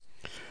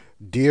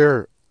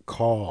Dear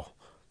Call,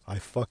 I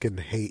fucking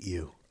hate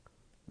you.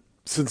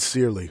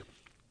 Sincerely,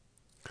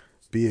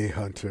 B.A.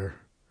 Hunter,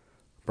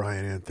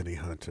 Brian Anthony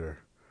Hunter,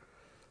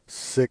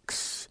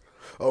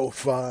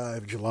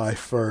 6:05 July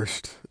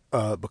 1st,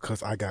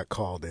 because I got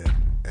called in,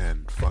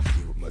 and fuck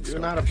you. You're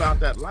not about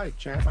that life,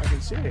 champ. I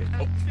can see it.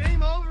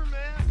 Game over,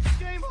 man.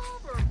 Game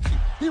over.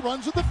 He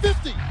runs at the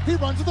 50. He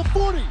runs at the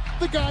 40.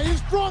 The guy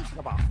is drunk.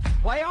 Come on.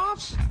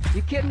 Playoffs?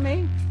 You kidding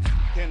me?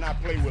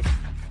 Cannot play with him.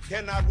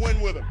 Cannot win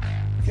with him.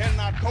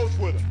 Cannot coach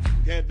with him.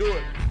 Can't do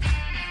it.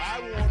 I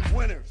want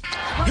winners.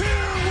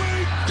 Here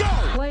we go.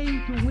 Play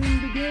to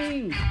win the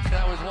game.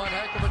 That was one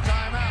heck of a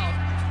timeout.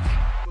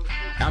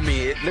 I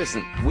mean,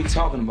 listen, we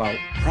talking about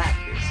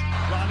practice.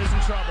 Ron is in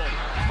trouble.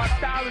 My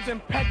style is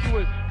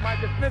impetuous, my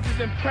defense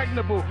is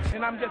impregnable,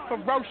 and I'm just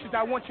ferocious.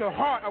 I want your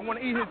heart, I want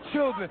to eat his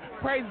children.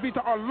 Praise be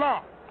to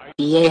Allah.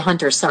 B.A.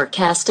 Hunter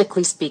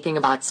sarcastically speaking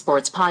about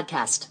sports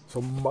podcast.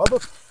 So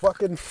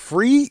motherfucking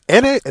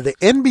the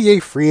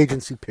NBA free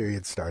agency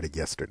period started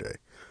yesterday.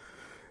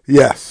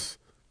 Yes.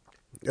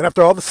 And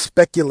after all the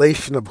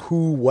speculation of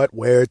who, what,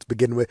 where it's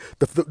beginning with,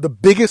 the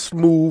biggest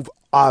move,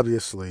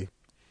 obviously,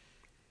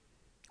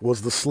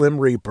 was the Slim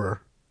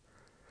Reaper,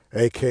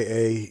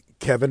 a.k.a.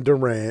 Kevin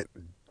Durant,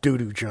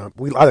 Doo-Doo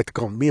Jump. I like to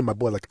call him, me and my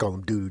boy like to call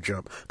him Doo-Doo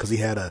Jump, because he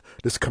had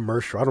this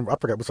commercial. I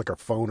forgot, it was like our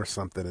phone or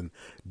something, and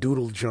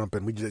Doodle Jump,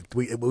 and we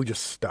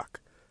just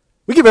stuck.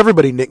 We give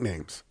everybody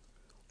nicknames.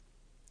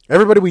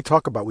 Everybody we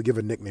talk about, we give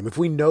a nickname. If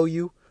we know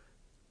you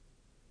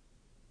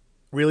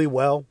really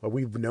well, or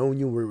we've known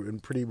you, we're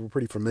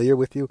pretty familiar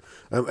with you,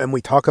 and we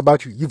talk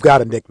about you, you've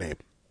got a nickname.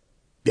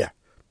 Yeah.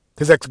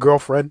 His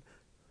ex-girlfriend's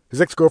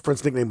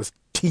nickname was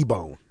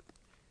T-Bone.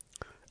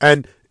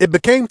 And it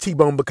became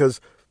T-Bone because,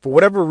 for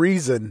whatever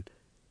reason,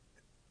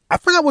 I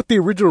forgot what the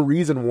original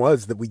reason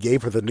was that we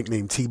gave her the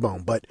nickname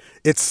T-Bone, but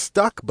it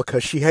stuck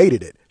because she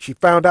hated it. She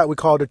found out we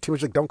called her too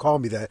much, like, don't call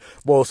me that.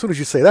 Well, as soon as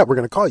you say that, we're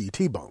going to call you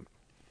T-Bone.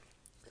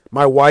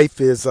 My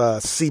wife is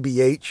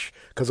CBH,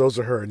 because those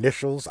are her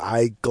initials.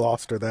 I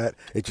glossed her that.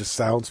 It just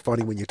sounds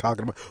funny when you're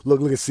talking about,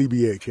 look at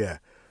CBH, yeah.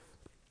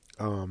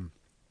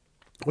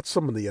 What's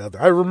some of the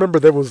other? I remember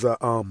there was a,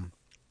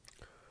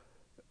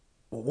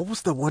 what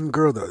was the one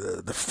girl,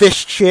 the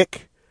fish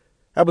chick?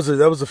 That was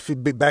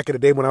back in the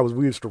day when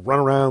we used to run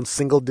around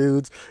single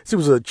dudes. She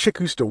was a chick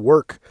who used to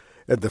work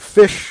at the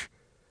fish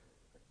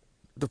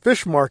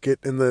market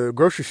in the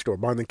grocery store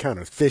behind the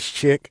counter. Fish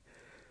chick,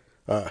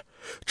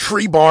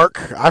 Tree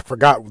Bark. I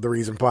forgot the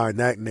reason behind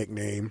that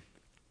nickname.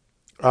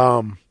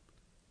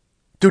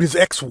 Dude, his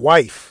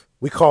ex-wife,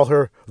 we call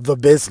her the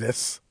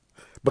Business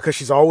because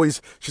she's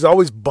always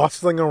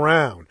bustling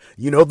around.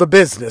 You know, the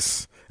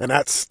business. And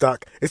that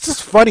stuck. It's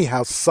just funny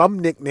how some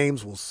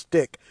nicknames will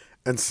stick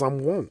and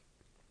some won't.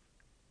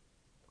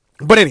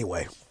 But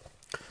anyway,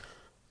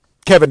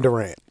 Kevin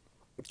Durant.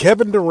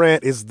 Kevin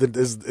Durant is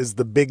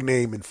the big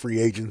name in free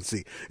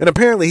agency. And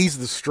apparently he's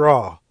the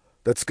straw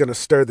that's going to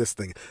stir this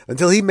thing.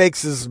 Until he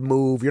makes his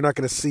move, you're not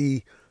going to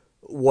see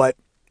what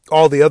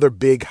all the other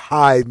big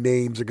high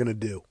names are going to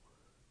do.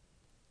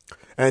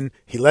 And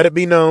he let it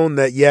be known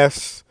that,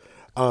 yes,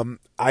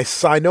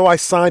 I know I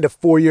signed a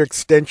 4-year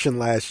extension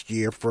last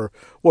year for,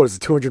 what was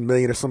it, $200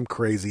 million or some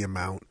crazy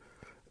amount.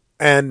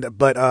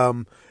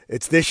 But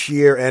it's this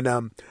year,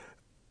 and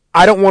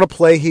I don't want to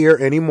play here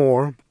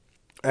anymore.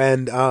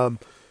 And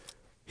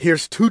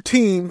here's two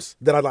teams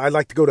that I'd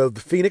like to go to,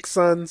 the Phoenix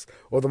Suns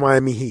or the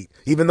Miami Heat.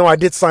 Even though I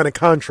did sign a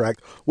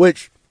contract,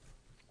 which,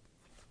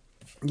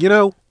 you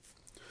know,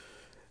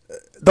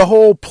 the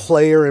whole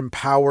player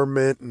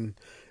empowerment, and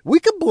we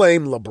could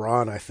blame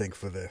LeBron, I think,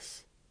 for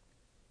this.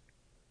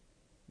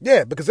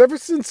 Yeah, because ever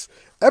since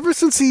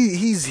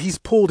he's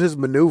pulled his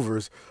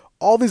maneuvers,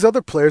 all these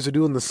other players are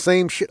doing the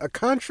same shit. A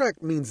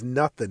contract means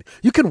nothing.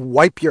 You can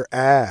wipe your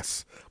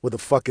ass with a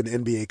fucking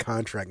NBA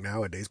contract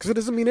nowadays because it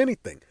doesn't mean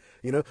anything.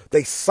 You know,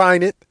 they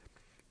sign it,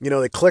 you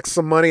know, they collect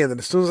some money, and then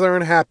as soon as they're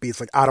unhappy,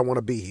 it's like, I don't want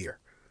to be here.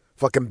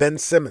 Fucking Ben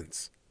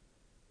Simmons,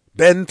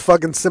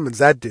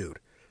 that dude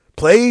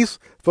plays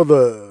for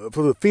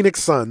the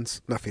Phoenix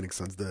Suns, not Phoenix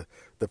Suns, the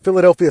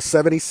Philadelphia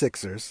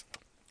 76ers.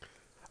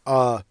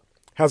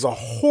 Has a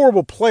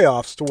horrible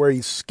playoffs to where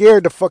he's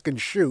scared to fucking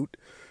shoot.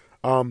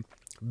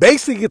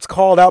 Basically gets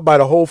called out by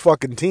the whole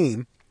fucking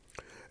team.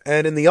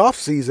 And in the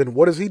offseason,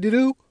 what does he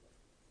do?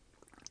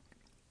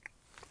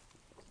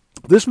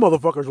 This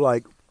motherfucker's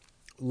like,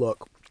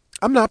 look,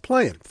 I'm not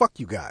playing. Fuck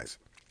you guys.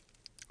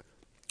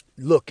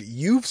 Look,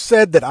 you've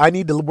said that I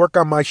need to work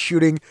on my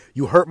shooting.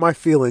 You hurt my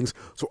feelings,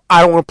 so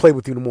I don't want to play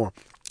with you anymore.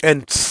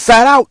 And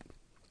sat out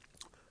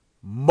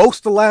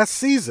most of last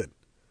season.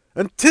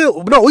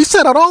 He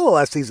sat out all of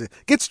last season.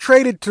 Gets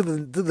traded to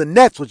the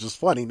Nets, which is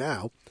funny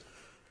now.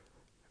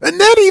 And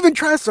then he even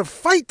tries to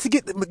fight to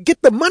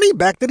get the money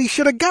back that he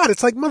should have got.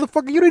 It's like,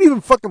 motherfucker, you didn't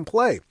even fucking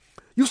play.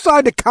 You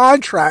signed a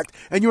contract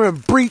and you're in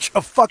breach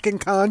of fucking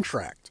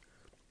contract.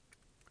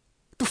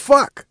 What the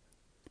fuck?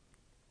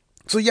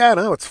 So yeah,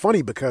 no, it's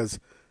funny because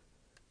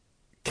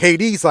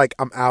KD's like,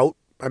 I'm out.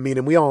 I mean,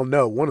 and we all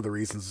know one of the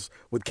reasons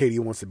with KD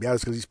wants to be out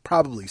is because he's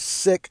probably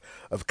sick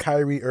of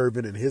Kyrie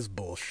Irving and his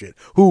bullshit.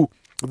 Who,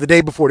 the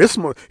day before this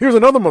month, here's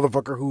another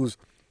motherfucker who's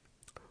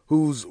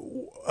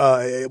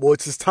well,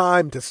 it's his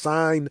time to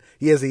sign.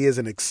 He has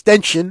an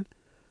extension,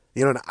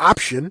 an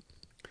option,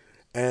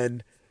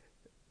 and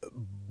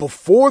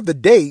before the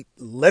date,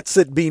 lets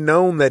it be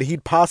known that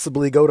he'd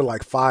possibly go to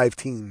like 5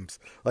 teams,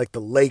 like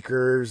the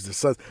Lakers, the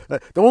Suns.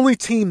 The only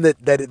team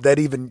that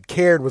even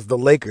cared was the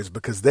Lakers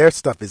because their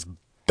stuff is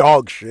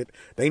dog shit.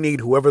 They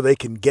need whoever they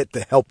can get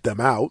to help them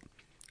out.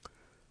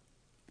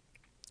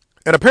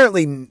 And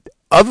apparently,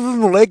 other than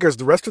the Lakers,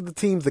 the rest of the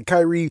teams that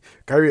Kyrie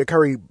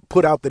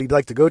put out that he'd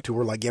like to go to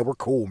were like, yeah, we're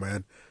cool,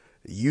 man.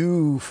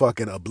 You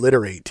fucking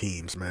obliterate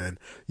teams, man.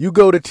 You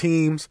go to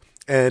teams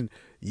and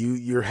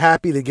you're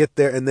happy to get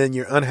there, and then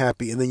you're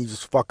unhappy, and then you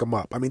just fuck them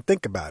up. I mean,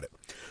 think about it.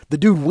 The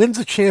dude wins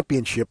a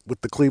championship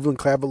with the Cleveland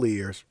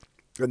Cavaliers,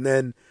 and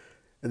then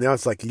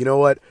it's like, you know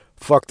what?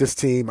 Fuck this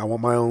team. I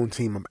want my own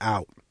team. I'm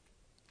out.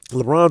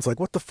 LeBron's like,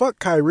 what the fuck,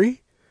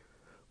 Kyrie?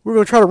 We're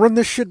going to try to run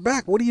this shit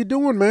back. What are you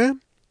doing,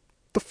 man?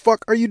 The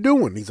fuck are you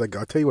doing? He's like,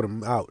 I'll tell you what,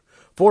 I'm out.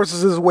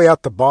 Forces his way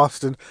out to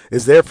Boston,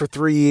 is there for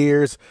 3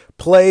 years,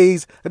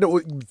 plays.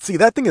 And see,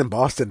 that thing in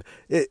Boston,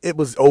 it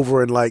was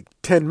over in like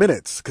 10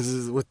 minutes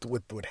because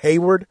with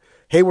Hayward.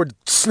 Hayward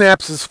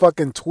snaps his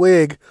fucking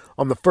twig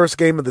on the first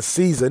game of the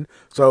season.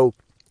 So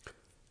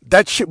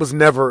that shit was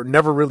never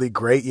really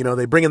great.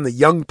 They bring in the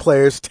young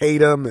players,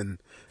 Tatum and,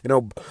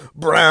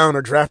 Brown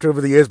are drafted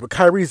over the years, but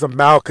Kyrie's a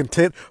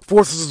malcontent,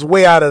 forces his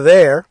way out of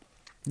there,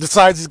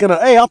 decides he's going to,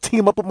 hey, I'll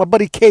team up with my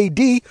buddy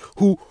KD,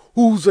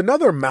 who's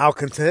another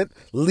malcontent,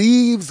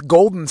 leaves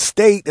Golden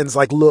State and is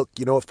like, look,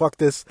 you know what, fuck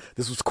this.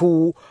 This was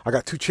cool. I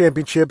got 2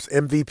 championships,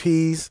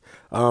 MVPs,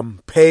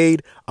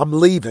 paid. I'm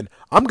leaving.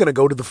 I'm going to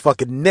go to the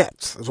fucking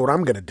Nets is what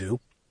I'm going to do.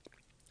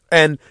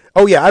 And,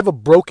 oh yeah, I have a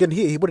broken,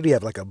 what did he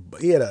have?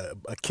 He had a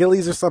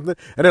Achilles or something.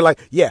 And they're like,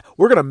 yeah,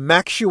 we're going to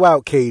max you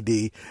out,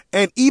 KD.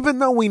 And even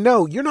though we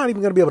know you're not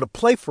even going to be able to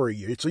play for a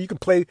year, so you can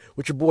play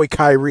with your boy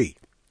Kyrie.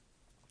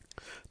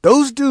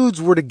 Those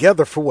dudes were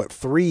together for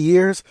 3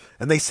 years?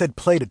 And they said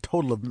played a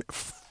total of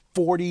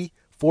 40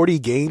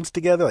 games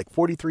together, like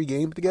 43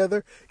 games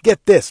together.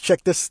 Get this,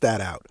 check this stat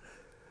out.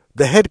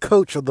 The head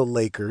coach of the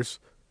Lakers,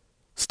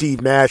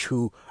 Steve Nash,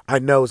 who I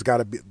know has got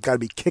to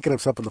be kicking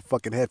himself in the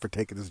fucking head for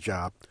taking this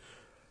job.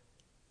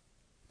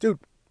 Dude,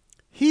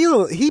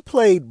 he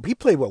played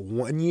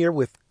 1 year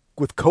with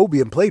Kobe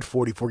and played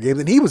 44 games,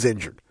 and he was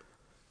injured.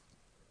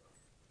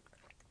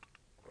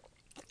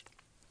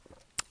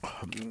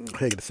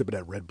 Hey, get a sip of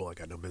that Red Bull. I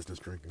got no business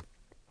drinking.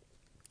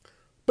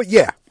 But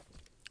yeah.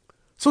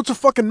 So it's a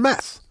fucking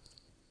mess.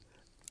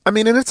 I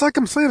mean, and it's like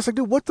I'm saying, it's like,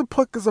 dude, what the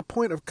fuck is the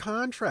point of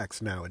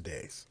contracts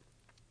nowadays?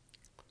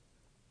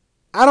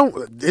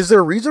 Is there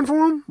a reason for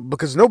them?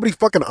 Because nobody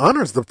fucking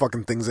honors the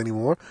fucking things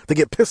anymore. They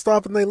get pissed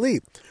off and they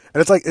leave.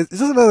 And it's like, this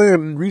is another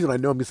reason I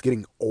know I'm just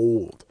getting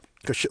old.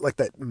 Because shit like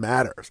that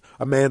matters.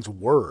 A man's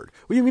word.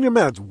 What do you mean a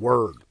man's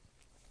word?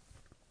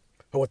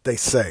 What they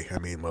say. I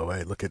mean, well,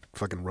 hey, look at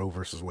fucking Roe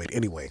versus Wade.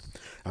 Anyway,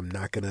 I'm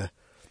not going to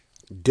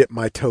dip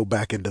my toe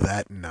back into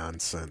that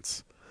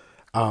nonsense.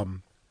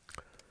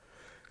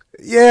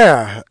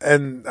 Yeah,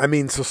 and I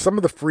mean, so some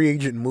of the free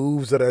agent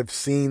moves that I've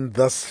seen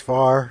thus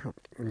far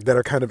that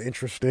are kind of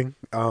interesting.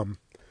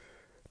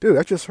 Dude,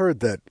 I just heard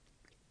that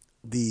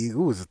the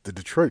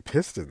Detroit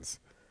Pistons,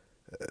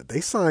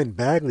 they signed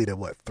Bagley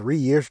to 3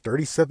 years,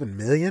 $37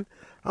 million?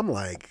 I'm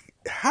like,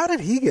 how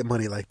did he get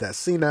money like that?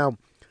 See, now,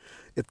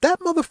 if that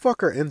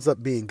motherfucker ends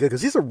up being good,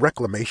 because he's a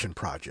reclamation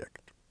project,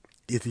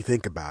 if you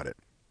think about it.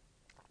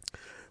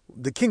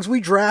 The Kings, we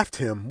draft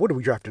him. What did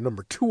we draft him?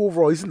 Number 2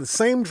 overall. He's in the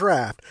same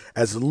draft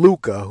as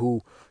Luka,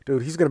 who,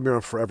 dude, he's going to be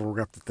around forever. We're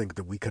going to have to think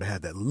that we could have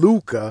had that.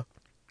 Luka,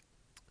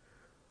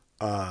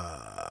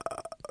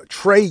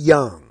 Trae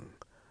Young,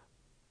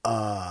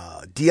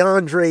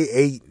 DeAndre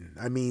Ayton.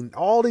 I mean,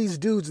 all these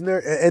dudes in there,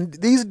 and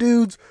these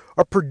dudes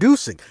are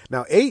producing.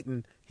 Now,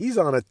 Ayton, he's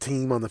on a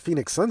team, on the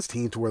Phoenix Suns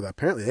team, to where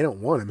apparently they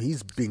don't want him.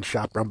 He's being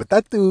shopped around. But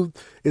that dude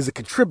is a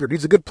contributor.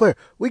 He's a good player.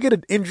 We get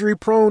an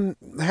injury-prone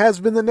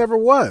has-been that never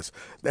was.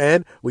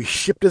 And we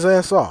shipped his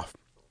ass off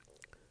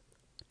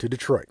to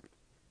Detroit.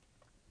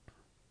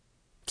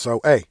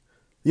 So, hey,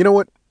 you know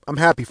what? I'm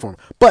happy for him.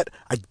 But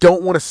I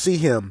don't want to see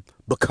him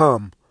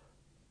become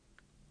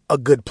a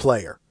good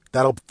player.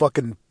 That'll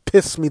fucking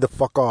piss me the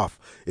fuck off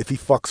if he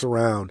fucks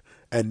around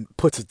and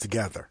puts it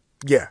together.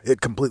 Yeah, it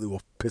completely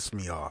will piss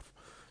me off.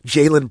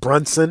 Jalen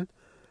Brunson,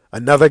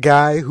 another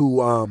guy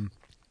who,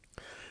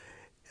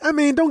 I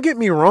mean, don't get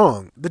me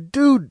wrong. The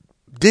dude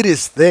did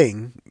his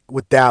thing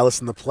with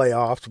Dallas in the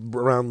playoffs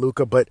around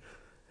Luka, but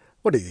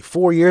what is he,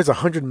 4 years,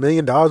 $100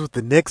 million with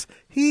the Knicks?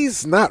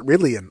 He's not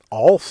really an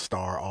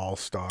all-star.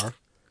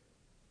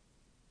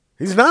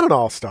 He's not an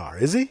all-star,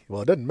 is he?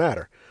 Well, it doesn't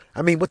matter.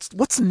 I mean,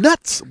 what's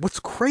nuts, what's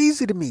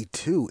crazy to me,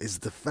 too, is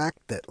the fact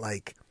that,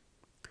 like,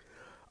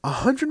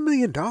 $100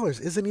 million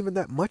isn't even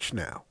that much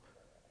now.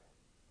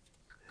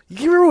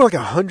 You remember like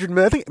 $100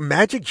 million? I think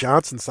Magic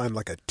Johnson signed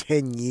like a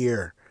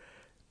 10-year,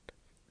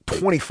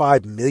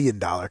 $25 million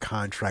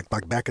contract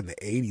like back in the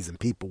 80s, and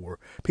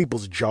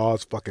people's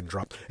jaws fucking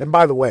dropped. And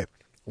by the way,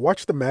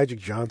 watch the Magic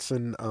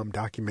Johnson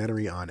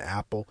documentary on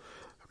Apple.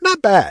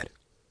 Not bad.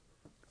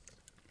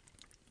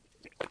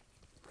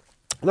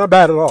 Not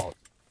bad at all.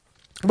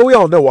 But we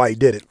all know why he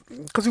did it.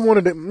 Because he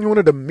wanted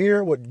to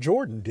mirror what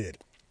Jordan did.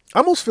 I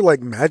almost feel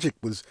like Magic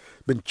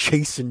been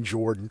chasing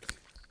Jordan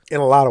in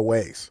a lot of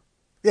ways.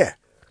 Yeah.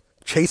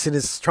 Chasing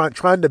his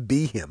trying to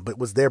be him, but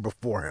was there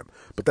before him.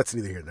 But that's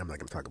neither here nor there. I'm not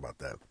going to talk about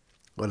that.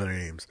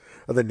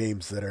 Other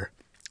names that are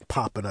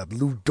popping up.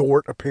 Lou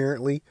Dort,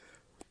 apparently,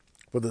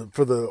 for the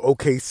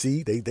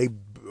OKC. They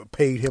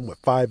paid him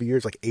 5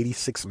 years, like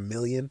 $86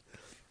 million.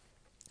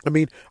 I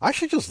mean, I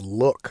should just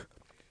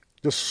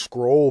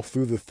scroll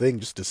through the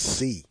thing just to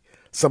see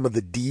some of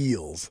the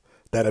deals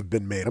that have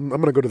been made. I'm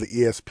going to go to the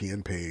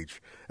ESPN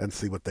page and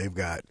see what they've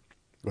got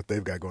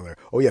going there.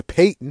 Oh yeah,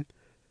 Peyton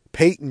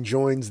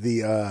joins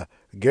the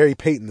Gary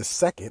Payton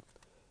II,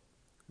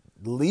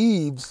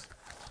 leaves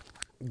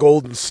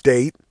Golden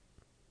State,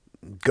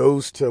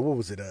 goes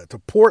to to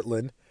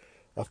Portland,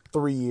 a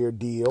 3-year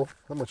deal.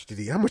 How much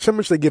they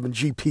giving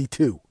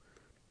GP2?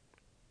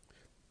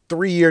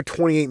 3-year,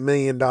 $28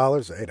 million.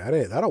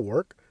 Hey, that'll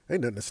work.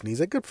 Ain't nothing to sneeze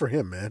at. Good for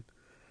him, man.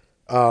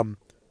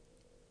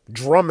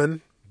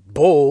 Drummond,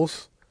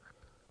 Bulls,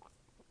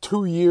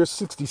 2 years,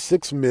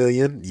 $66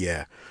 million.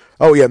 Yeah.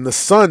 Oh yeah, and the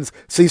Suns.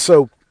 See,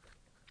 so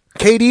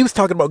KD was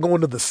talking about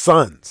going to the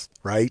Suns,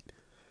 right?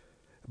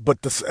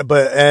 But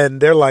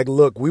they're like,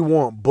 look, we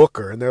want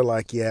Booker, and they're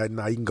like, yeah,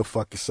 nah, you can go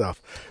fuck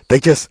yourself. They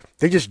just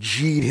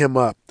G'd him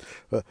up.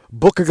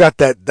 Booker got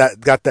that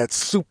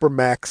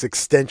Supermax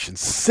extension,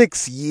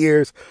 6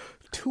 years,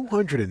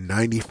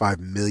 $295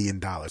 million.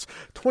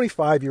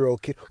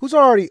 25-year-old kid who's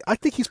I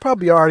think he's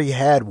probably already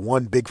had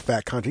one big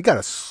fat contract. He got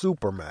a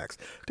Supermax.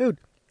 Dude,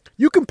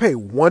 you can pay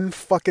one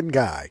fucking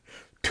guy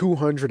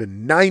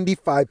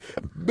 $295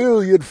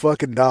 million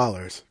fucking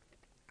dollars.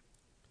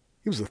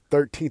 He was the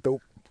 13th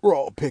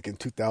overall pick in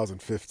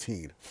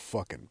 2015.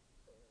 Fucking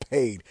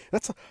paid.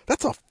 That's a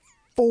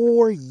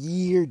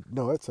 4-year.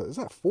 No, is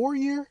that 4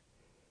 year?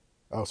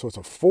 Oh, so it's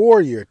a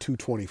 4-year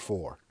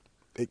 224.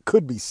 It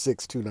could be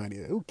 6,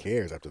 290. Who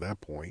cares after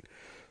that point?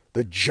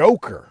 The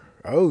Joker.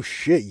 Oh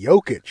shit,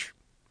 Jokic.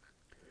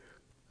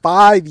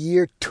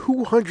 5-year,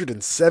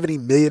 $270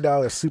 million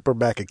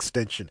Supermax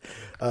extension.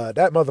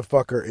 That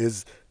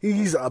motherfucker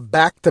he's a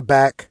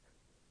back-to-back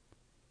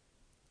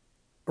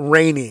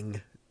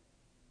reigning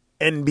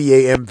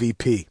NBA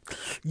MVP.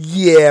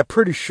 Yeah,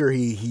 pretty sure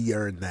he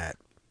earned that.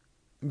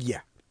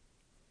 Yeah.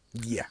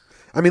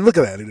 I mean, look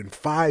at that. In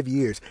 5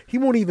 years, he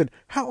won't even.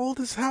 How old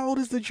is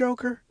the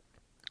Joker?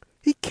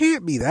 He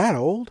can't be that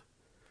old.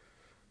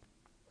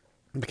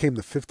 He became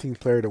the 15th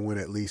player to win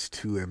at least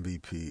 2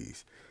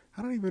 MVPs.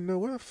 I don't even know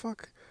what the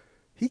fuck.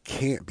 He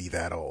can't be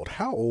that old.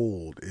 How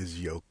old is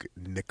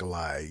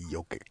Nikola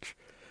Jokic?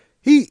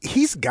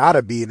 He's got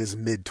to be in his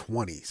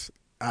mid-20s.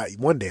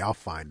 One day I'll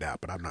find out,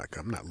 but I'm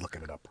not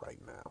looking it up right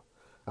now.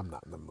 I'm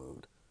not in the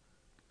mood.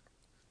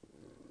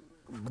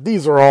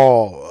 These are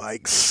all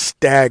like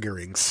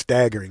staggering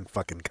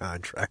fucking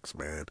contracts,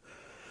 man.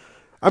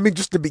 I mean,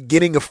 just the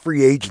beginning of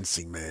free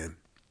agency, man.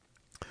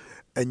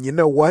 And you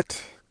know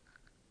what?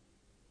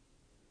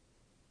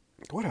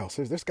 What else?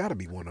 There's got to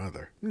be one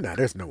other. Nah,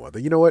 there's no other.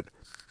 You know what?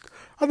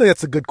 I think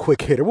that's a good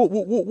quick hitter.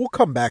 We'll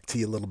come back to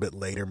you a little bit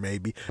later,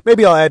 maybe.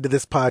 Maybe I'll add to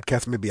this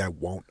podcast. Maybe I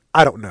won't.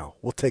 I don't know.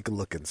 We'll take a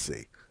look and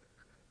see.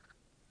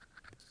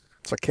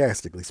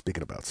 Sarcastically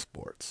speaking about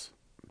sports.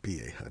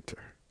 B.A.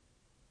 Hunter.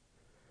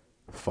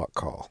 Fuck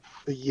call.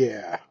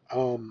 Yeah.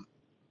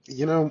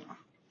 You know,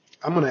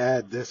 I'm going to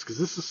add this because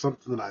this is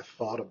something that I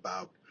thought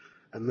about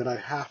and that I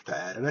have to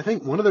add. And I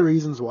think one of the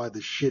reasons why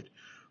this shit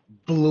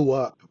blew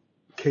up,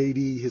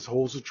 KD, his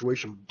whole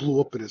situation blew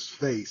up in his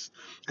face,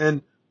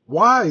 and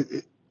why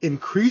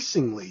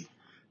increasingly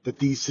that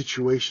these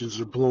situations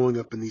are blowing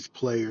up in these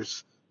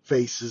players'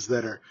 faces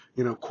that are,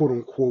 quote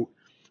unquote,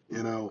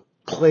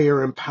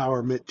 player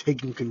empowerment,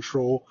 taking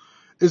control,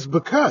 is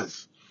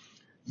because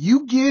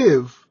you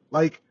give,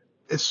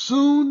 as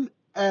soon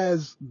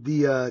as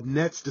the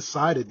Nets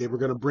decided they were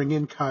going to bring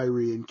in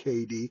Kyrie and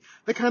KD,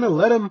 they kind of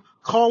let him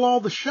call all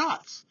the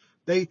shots.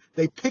 They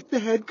picked the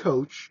head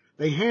coach.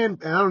 I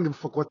don't give a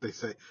fuck what they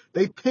say.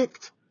 They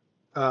picked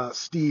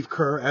Steve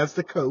Kerr as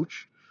the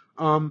coach.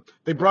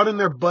 They brought in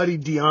their buddy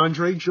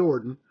DeAndre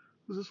Jordan.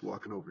 Who's this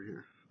walking over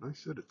here? Nice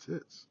set of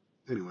tits.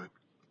 Anyway.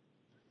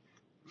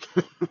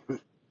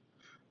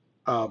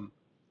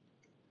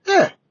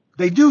 Yeah,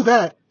 they do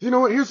that. You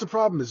know what? Here's the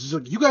problem is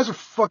you guys are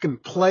fucking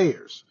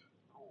players.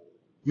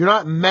 You're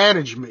not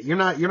management. You're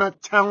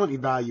not talent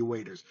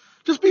evaluators.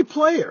 Just be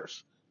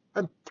players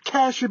and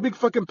cash your big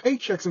fucking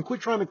paychecks and quit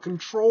trying to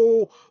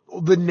control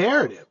the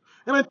narrative.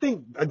 And I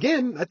think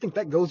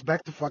that goes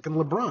back to fucking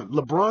LeBron.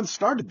 LeBron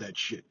started that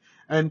shit.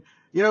 And,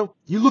 you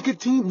look at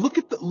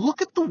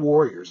the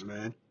Warriors,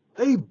 man.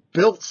 They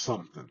built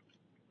something.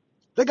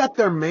 They got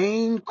their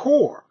main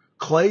core.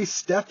 Clay,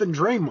 Steph, and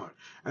Draymond.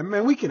 And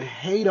man, we can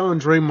hate on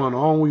Draymond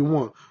all we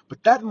want,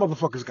 but that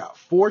motherfucker's got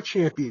 4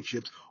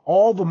 championships,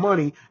 all the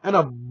money, and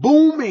a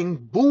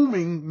booming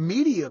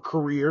media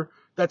career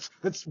that's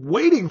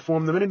waiting for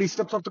him the minute he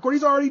steps off the court.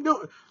 He's already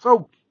doing it.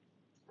 So,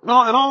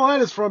 no, and all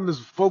that is from is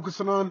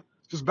focusing on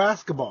just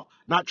basketball,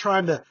 not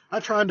trying to,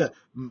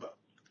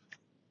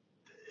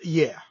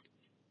 yeah.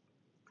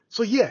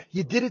 So yeah,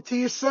 you did it to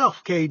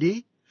yourself,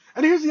 KD.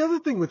 And here's the other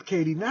thing with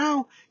KD.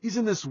 Now he's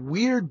in this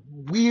weird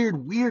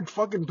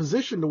fucking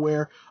position to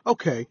where,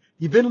 okay,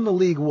 you've been in the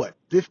league,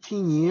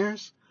 15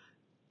 years?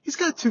 He's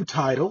got 2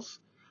 titles,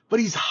 but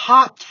he's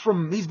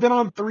been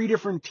on 3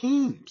 different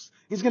teams.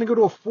 He's going to go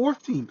to a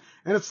 4th team.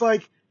 And it's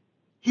like,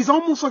 he's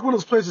almost like one of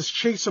those players that's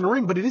chasing a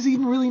ring, but does he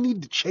even really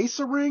need to chase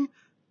a ring?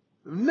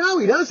 No,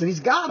 he doesn't. He's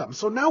got them.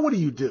 So now what do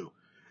you do?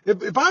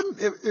 If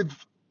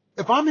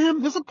I'm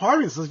him, there's a part of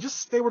me that says, just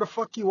stay where the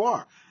fuck you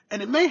are.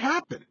 And it may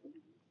happen.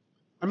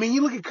 I mean,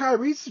 you look at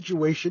Kyrie's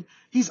situation,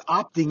 he's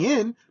opting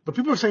in, but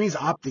people are saying he's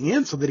opting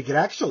in so that he could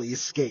actually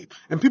escape.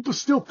 And people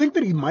still think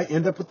that he might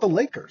end up with the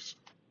Lakers.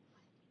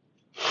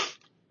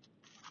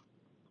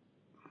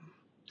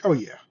 Oh,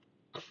 yeah.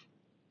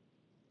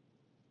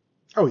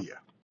 Oh, yeah.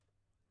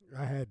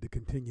 I had to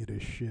continue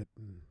this shit,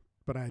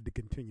 but I had to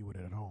continue it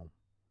at home.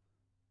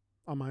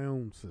 On my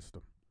own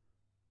system.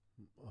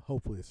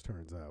 Hopefully this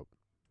turns out.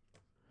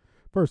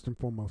 First and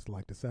foremost,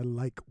 like this, I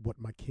like what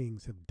my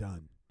Kings have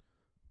done.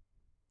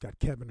 Got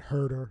Kevin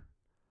Huerter.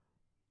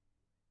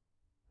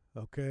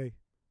 Okay.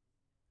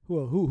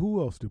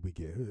 Who else did we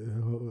get?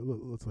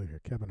 Let's look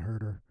here. Kevin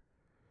Huerter.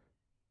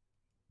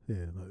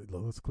 Yeah,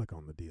 let's click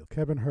on the deal.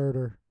 Kevin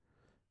Huerter.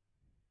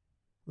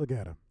 Look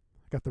at him.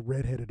 Got the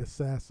redheaded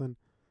assassin.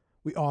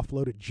 We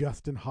offloaded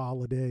Justin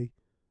Holiday,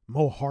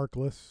 Mo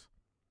Harkless,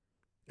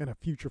 and a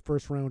future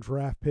first-round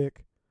draft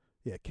pick.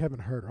 Yeah, Kevin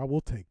Huerter. I will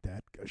take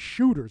that.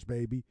 Shooters,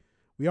 baby.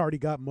 We already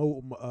got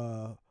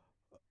Mo.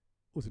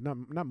 Was it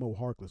not Mo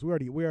Harkless?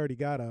 We already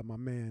got my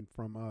man's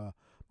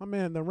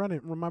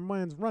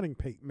running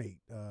mate.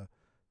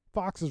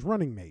 Fox's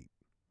running mate.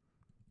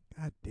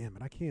 God damn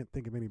it! I can't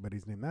think of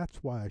anybody's name. That's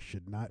why I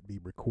should not be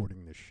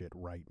recording this shit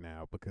right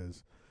now,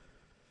 because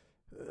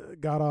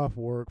got off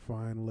work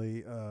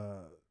finally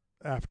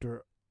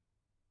after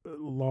a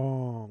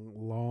long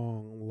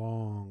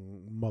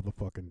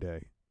motherfucking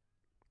day.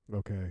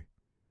 Okay.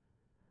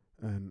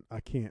 And I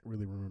can't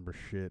really remember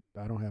shit.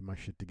 I don't have my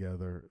shit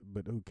together,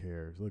 but who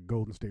cares? Look,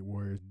 Golden State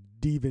Warriors.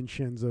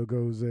 DiVincenzo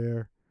goes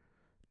there.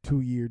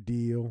 2-year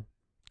deal.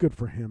 Good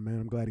for him, man.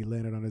 I'm glad he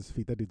landed on his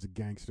feet. That dude's a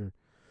gangster.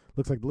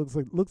 Looks like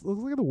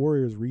the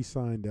Warriors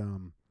re-signed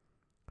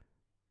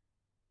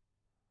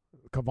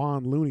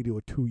Kevon Looney to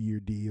a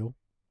 2-year deal.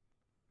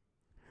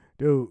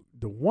 Dude,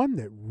 the one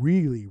that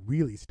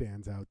really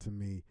stands out to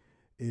me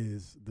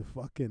is the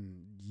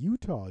fucking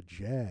Utah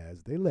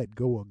Jazz. They let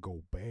go of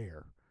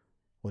Gobert.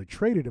 Well, they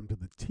traded him to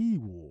the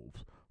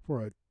T-Wolves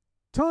for a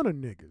ton of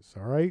niggas,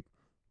 all right?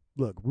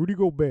 Look, Rudy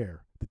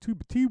Gobert. The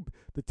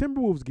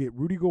Timberwolves get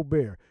Rudy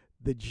Gobert.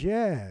 The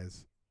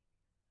Jazz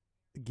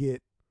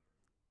get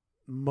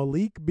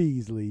Malik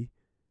Beasley,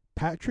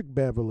 Patrick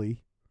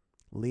Beverly,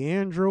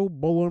 Leandro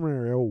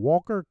Bolomaro,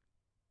 Walker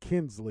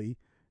Kinsley,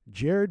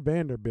 Jared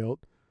Vanderbilt,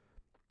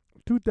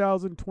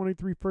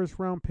 2023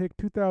 first-round pick,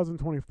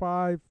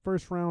 2025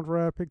 first-round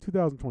draft pick,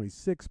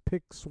 2026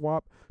 pick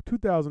swap,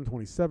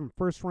 2027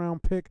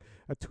 first-round pick,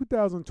 a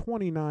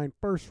 2029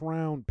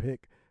 first-round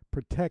pick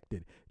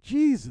protected.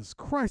 Jesus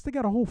Christ, they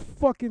got a whole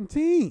fucking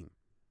team.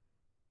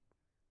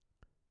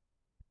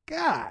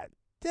 God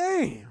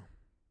damn.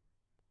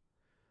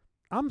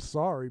 I'm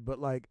sorry, but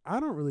I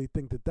don't really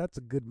think that that's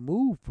a good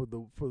move for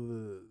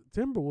the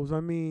Timberwolves.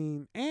 I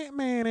mean,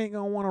 Ant-Man ain't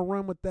gonna want to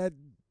run with that.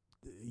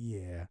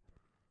 Yeah.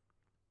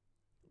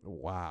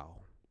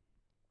 Wow.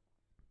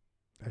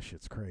 That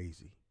shit's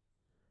crazy.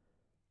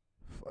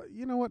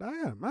 You know what? I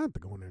have to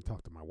go in there and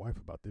talk to my wife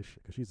about this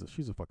shit, because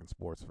she's a fucking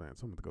sports fan.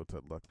 So I'm going to go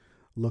to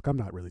look, I'm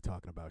not really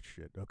talking about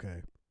shit,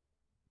 okay?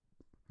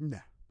 Nah.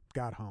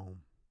 Got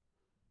home.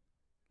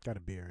 Got a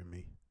beer in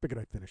me. Figured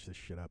I'd finish this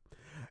shit up.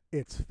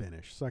 It's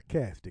finished.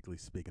 Sarcastically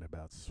speaking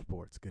about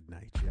sports. Good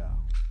night,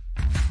 y'all.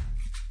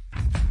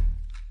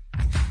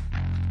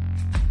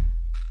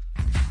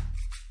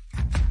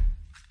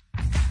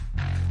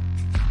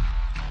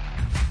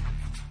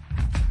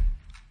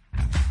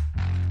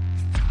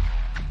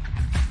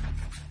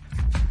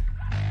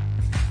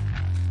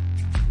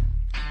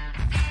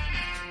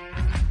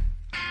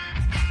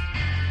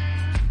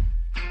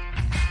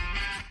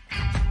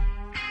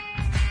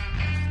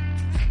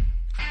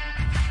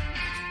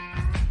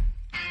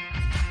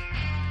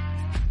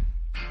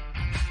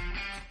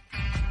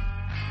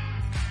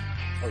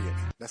 Oh, yeah.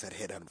 That's at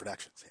Headhunter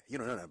Productions. You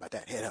don't know nothing about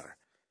that.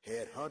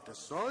 Headhunter,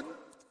 son.